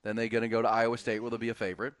 Then they're going to go to Iowa State, where they'll be a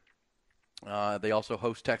favorite. They also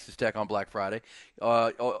host Texas Tech on Black Friday.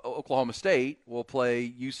 Oklahoma State will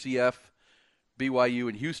play UCF, BYU,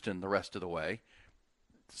 and Houston the rest of the way.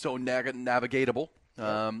 So navigatable.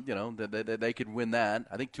 They could win that.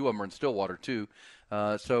 I think 2 of them are in Stillwater too.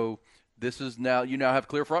 So this is now you have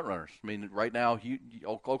clear front runners. I mean, right now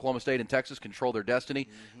Oklahoma State and Texas control their destiny.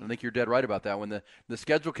 Mm-hmm. I think you're dead right about that. When the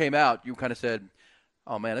schedule came out, you kind of said,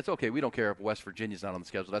 "Oh man, it's okay. We don't care if West Virginia's not on the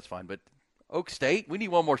schedule. That's fine." But Oak State, we need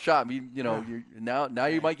one more shot. Now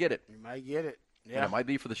you might get it. You might get it. Yeah, and it might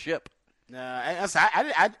be for the ship.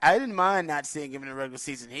 I didn't mind not seeing him in the regular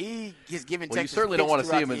season. He is giving Texas. You certainly don't want to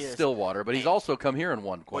see him in Stillwater, but he's also come here and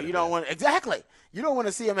won quite a bit. You don't want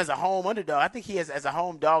to see him as a home underdog. I think he is as a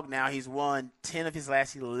home dog now. He's won 10 of his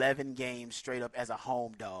last 11 games straight up as a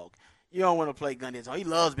home dog. You don't want to play Gundy. He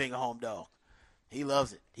loves being a home dog. He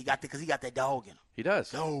loves it. Because he got that dog in him. He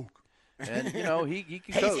does. Dog. And, he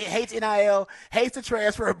can coach. Hates NIL, hates the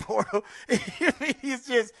transfer portal.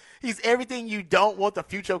 He's everything you don't want the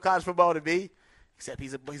future of college football to be, except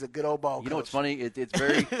he's a good old ball coach. You know what's funny? It's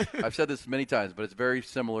very – I've said this many times, but it's very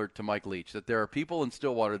similar to Mike Leach, that there are people in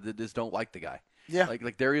Stillwater that just don't like the guy. Yeah.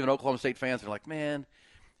 Like there are even Oklahoma State fans that are like, man,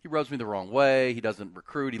 he rubs me the wrong way. He doesn't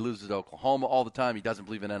recruit. He loses to Oklahoma all the time. He doesn't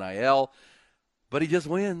believe in NIL. But he just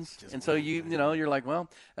wins. So you're like, well,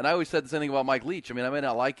 and I always said the same thing about Mike Leach. I mean, I may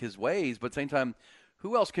not like his ways, but at the same time,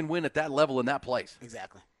 who else can win at that level in that place?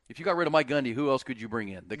 Exactly. If you got rid of Mike Gundy, who else could you bring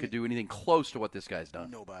in that could do anything close to what this guy's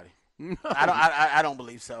done? Nobody. I don't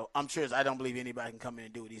believe so. I'm sure I don't believe anybody can come in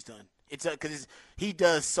and do what he's done. It's because he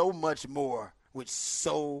does so much more with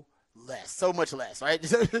so much less,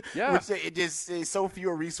 right? Yeah. It just is so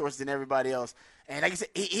fewer resources than everybody else. And like I said,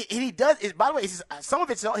 he does. By the way, some of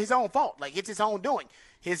it's his own fault. Like it's his own doing.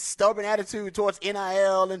 His stubborn attitude towards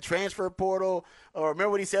NIL and transfer portal. Or remember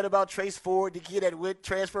what he said about Trace Ford, the kid that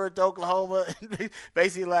transferred to Oklahoma?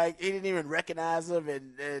 Basically, like he didn't even recognize him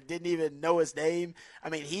and didn't even know his name. I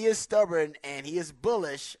mean, he is stubborn and he is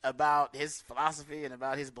bullish about his philosophy and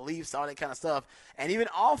about his beliefs, all that kind of stuff. And even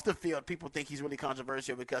off the field, people think he's really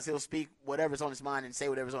controversial because he'll speak whatever's on his mind and say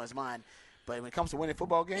whatever's on his mind. But when it comes to winning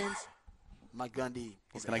football games, Mike Gundy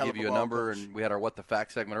is Can I give you a number? Coach. And we had our What the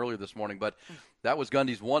Fact segment earlier this morning, but that was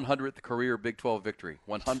Gundy's 100th career Big 12 victory.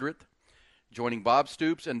 100th, joining Bob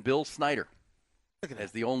Stoops and Bill Snyder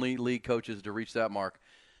as the only league coaches to reach that mark.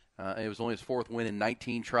 It was only his 4th win in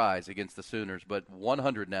 19 tries against the Sooners, but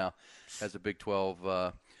 100 now as a Big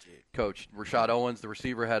 12 coach. Rashad Owens, the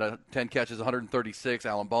receiver, had 10 catches, 136.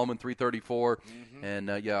 Alan Bowman, 334. Mm-hmm.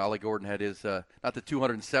 And, Ollie Gordon had his, not the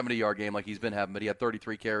 270-yard game like he's been having, but he had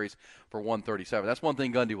 33 carries for 137. That's one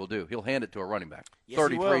thing Gundy will do. He'll hand it to a running back. Yes,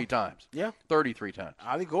 33 times. Yeah. 33 times.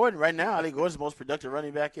 Ollie Gordon, right now, Ollie Gordon's the most productive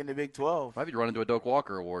running back in the Big 12. Might be running to a Doak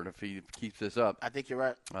Walker Award if he keeps this up. I think you're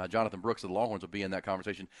right. Jonathan Brooks of the Longhorns will be in that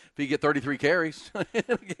conversation. If he get 33 carries in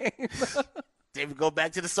a game. They would go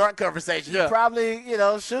back to the Sark conversation. Yeah. He probably,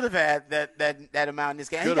 should have had that amount in this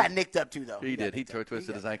game. He got nicked up, too, though. He did. He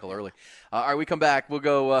twisted his ankle early. All right, we come back. We'll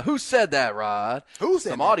go, who said that, Rod? Who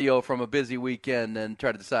said that? Some audio from a busy weekend and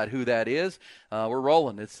try to decide who that is. We're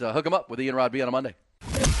rolling. It's Hook 'em Up with Ian Rod B on a Monday.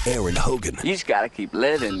 Aaron Hogan. You just got to keep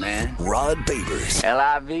living, man. Rod Babers.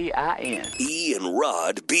 Livin. Ian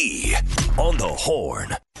Rod B on the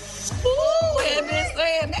Horn. Who had been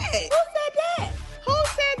saying that? Who said that? Who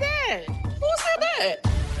said that? Who said that?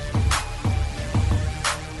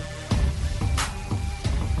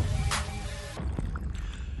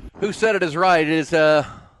 Who said it is right. It is one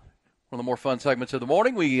of the more fun segments of the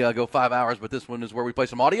morning. We go 5 hours, but this one is where we play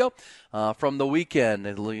some audio from the weekend.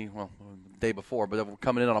 The day before, but we're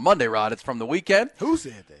coming in on a Monday, Rod. It's from the weekend. Who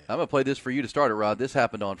said that? I'm going to play this for you to start it, Rod. This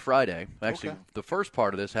happened on Friday. Actually, okay. The first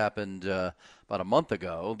part of this happened about a month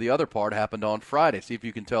ago. The other part happened on Friday. See if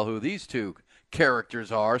you can tell who these two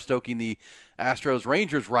characters are stoking the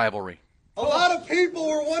Astros-Rangers rivalry. A lot of people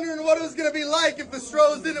were wondering what it was going to be like if the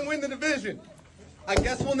Stros didn't win the division. I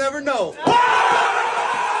guess we'll never know.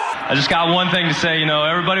 I just got one thing to say.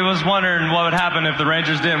 Everybody was wondering what would happen if the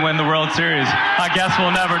Rangers didn't win the World Series. I guess we'll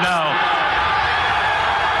never know.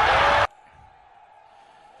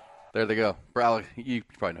 There they go. Bradley, you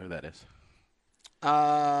probably know who that is.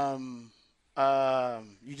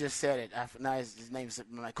 You just said it. Now his name's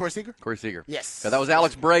Corey Seager? Corey Seager. Yes. Yeah, that was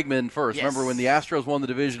Alex Bregman first. Yes. Remember when the Astros won the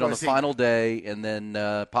division Corey on the Seager. final day and then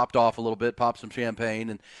popped off a little bit, popped some champagne,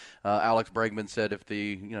 and Alex Bregman said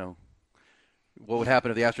what would happen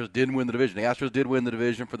if the Astros didn't win the division. The Astros did win the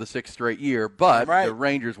division for the 6th straight year, but the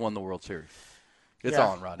Rangers won the World Series. It's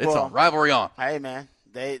on, Rod. It's on. Rivalry on. Hey, man.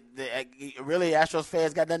 They really, Astros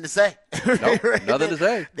fans got nothing to say. Nope, nothing to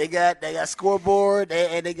say. They got scoreboard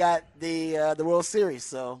and they got the World Series.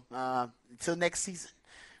 So until next season,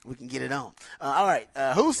 we can get it on. All right.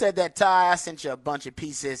 Who said that, Ty? I sent you a bunch of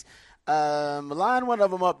pieces. Line one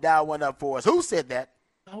of them up, dial one up for us. Who said that?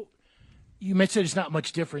 You mentioned there's not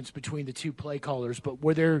much difference between the two play callers, but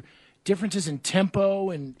were there differences in tempo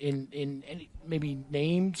and in maybe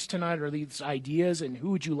names tonight, or at least ideas? And who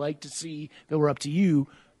would you like to see, that were up to you,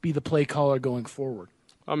 be the play caller going forward?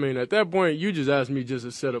 I mean, at that point, you just asked me just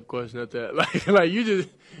a setup question at that. Like you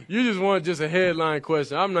just want just a headline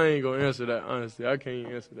question. I'm not even gonna answer that, honestly. I can't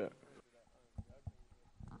even answer that.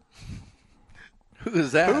 Who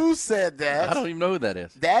is that? Who said that? I don't even know who that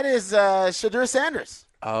is. That is Shadur Sanders.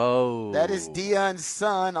 Oh. That is Deion's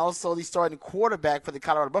son, also the starting quarterback for the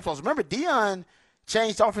Colorado Buffaloes. Remember, Deion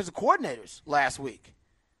changed offensive coordinators last week.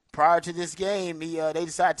 Prior to this game, they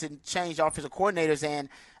decided to change offensive coordinators, and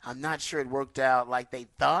I'm not sure it worked out like they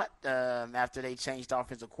thought after they changed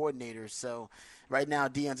offensive coordinators. So right now,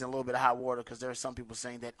 Deion's in a little bit of hot water because there are some people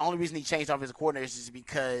saying that the only reason he changed offensive coordinators is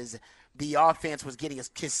because the offense was getting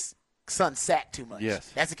his son sacked too much.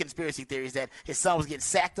 Yes. That's a conspiracy theory, is that his son was getting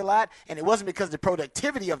sacked a lot, and it wasn't because of the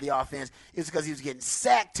productivity of the offense. It was because he was getting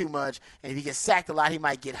sacked too much, and if he gets sacked a lot, he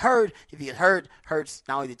might get hurt. If he gets hurt, hurts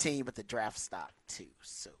not only the team, but the draft stock too.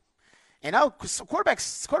 So, and now quarterback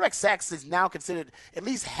sacks is now considered, at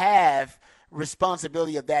least half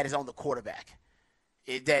responsibility of that is on the quarterback.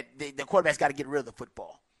 The quarterback's got to get rid of the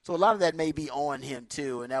football. So a lot of that may be on him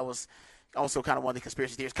too, and that was also kind of one of the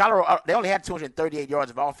conspiracy theories. Colorado, they only had 238 yards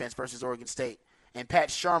of offense versus Oregon State. And Pat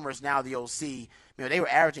Shurmur is now the OC. They were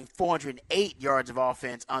averaging 408 yards of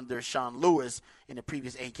offense under Sean Lewis in the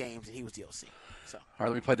previous 8 games, and he was the OC. So. All right,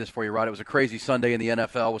 let me play this for you, Rod. It was a crazy Sunday in the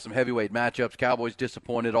NFL with some heavyweight matchups. Cowboys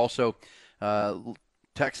disappointed. Also,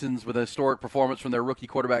 Texans with a historic performance from their rookie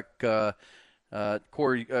quarterback,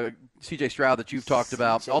 C.J. Stroud, that you've talked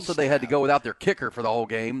about. Also, they had to go without their kicker for the whole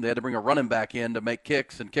game. They had to bring a running back in to make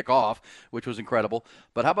kicks and kick off, which was incredible.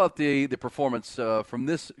 But how about the performance from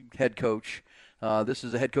this head coach? This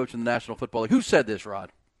is the head coach in the National Football League. Who said this,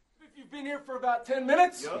 Rod? If you've been here for about 10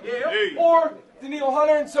 minutes, or Daniil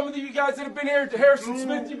Hunter and some of you guys that have been here, to Harrison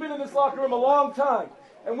Smith, you've been in this locker room a long time.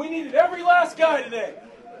 And we needed every last guy today.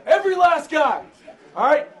 Every last guy. All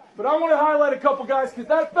right? But I want to highlight a couple guys because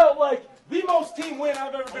that felt like the most team win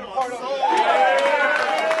I've ever been a part of.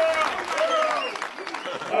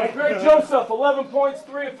 Greg Joseph, 11 points,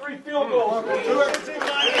 3 of 3 field goals. All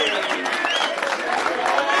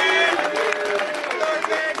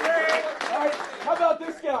right, how about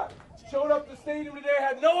this guy? Showed up to the stadium today,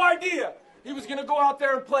 had no idea he was going to go out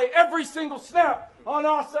there and play every single snap on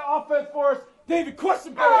offense for us. David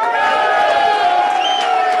Questenberry.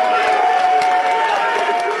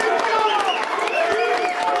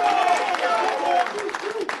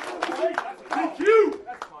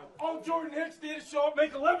 Jordan Hicks did show up,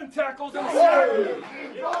 make 11 tackles in the snap.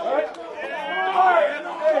 All right?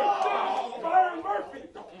 Byron Murphy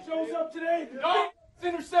shows up today,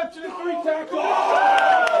 interception and 3 tackles.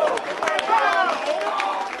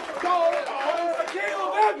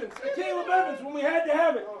 Caleb Evans, when we had to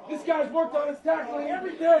have it. This guy's worked on his tackling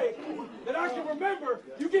every day that I can remember.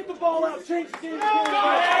 You get the ball out, change the game.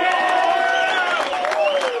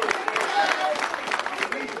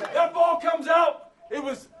 That ball comes out. It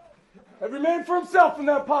was every man for himself in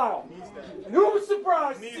that pile. And who was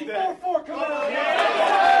surprised to see 4-4 come out?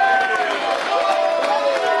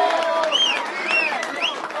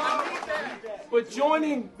 But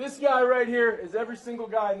joining this guy right here is every single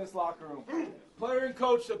guy in this locker room. Player and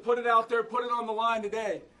coach that put it out there, put it on the line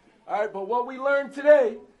today. All right, but what we learned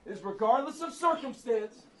today is regardless of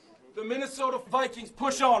circumstance, the Minnesota Vikings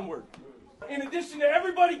push onward. In addition to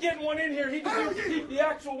everybody getting one in here, he deserves to keep the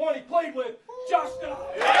actual one he played with, Josh Dobbs.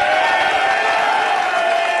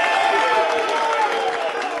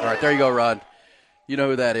 All right, there you go, Rod. You know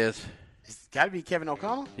who that is. It's got to be Kevin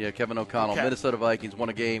O'Connell. Yeah, Kevin O'Connell. Okay. Minnesota Vikings won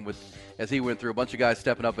a game as he went through a bunch of guys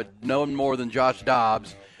stepping up, but no more than Josh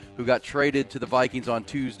Dobbs, who got traded to the Vikings on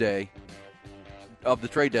Tuesday of the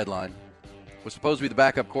trade deadline, was supposed to be the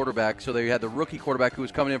backup quarterback. So they had the rookie quarterback who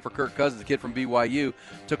was coming in for Kirk Cousins, the kid from BYU,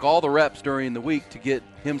 took all the reps during the week to get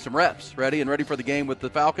him some reps ready for the game with the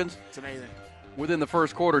Falcons. It's amazing. Within the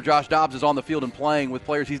first quarter, Josh Dobbs is on the field and playing with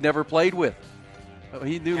players he's never played with.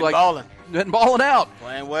 He knew balling out.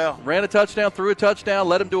 Playing well. Ran a touchdown, threw a touchdown,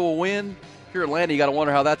 led him to a win. If you're Atlanta, you got to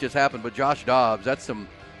wonder how that just happened. But Josh Dobbs, that's some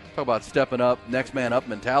talk about stepping up, next man up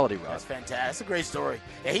mentality, Rob. That's fantastic. That's a great story.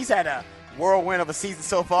 Yeah, he's had a whirlwind of a season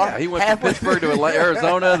so far. Yeah, he went from Pittsburgh to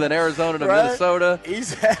Arizona, then Arizona to Minnesota.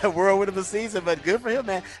 He's had a whirlwind of a season, but good for him,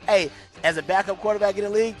 man. Hey, as a backup quarterback in the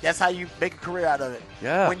league, that's how you make a career out of it.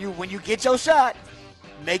 Yeah. When you get your shot,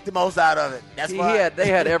 make the most out of it. That's why they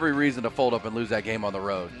had every reason to fold up and lose that game on the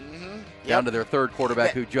road. Down to their third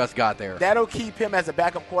quarterback who just got there. That'll keep him as a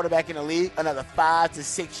backup quarterback in the league another 5 to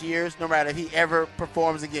 6 years, no matter if he ever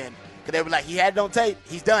performs again. Because they were like, he had it on tape.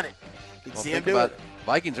 He's done it. You can see him do it.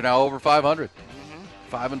 Vikings are now over 500.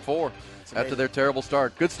 5-4 after their terrible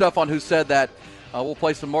start. Good stuff on Who Said That. We'll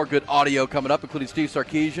play some more good audio coming up, including Steve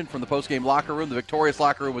Sarkisian from the postgame locker room, the victorious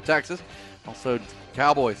locker room with Texas. Also,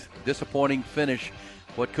 Cowboys, disappointing finish.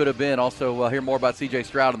 What could have been. Also, hear more about C.J.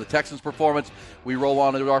 Stroud and the Texans' performance. We roll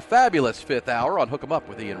on into our fabulous fifth hour on Hook 'em Up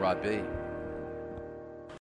with Ian Rod B.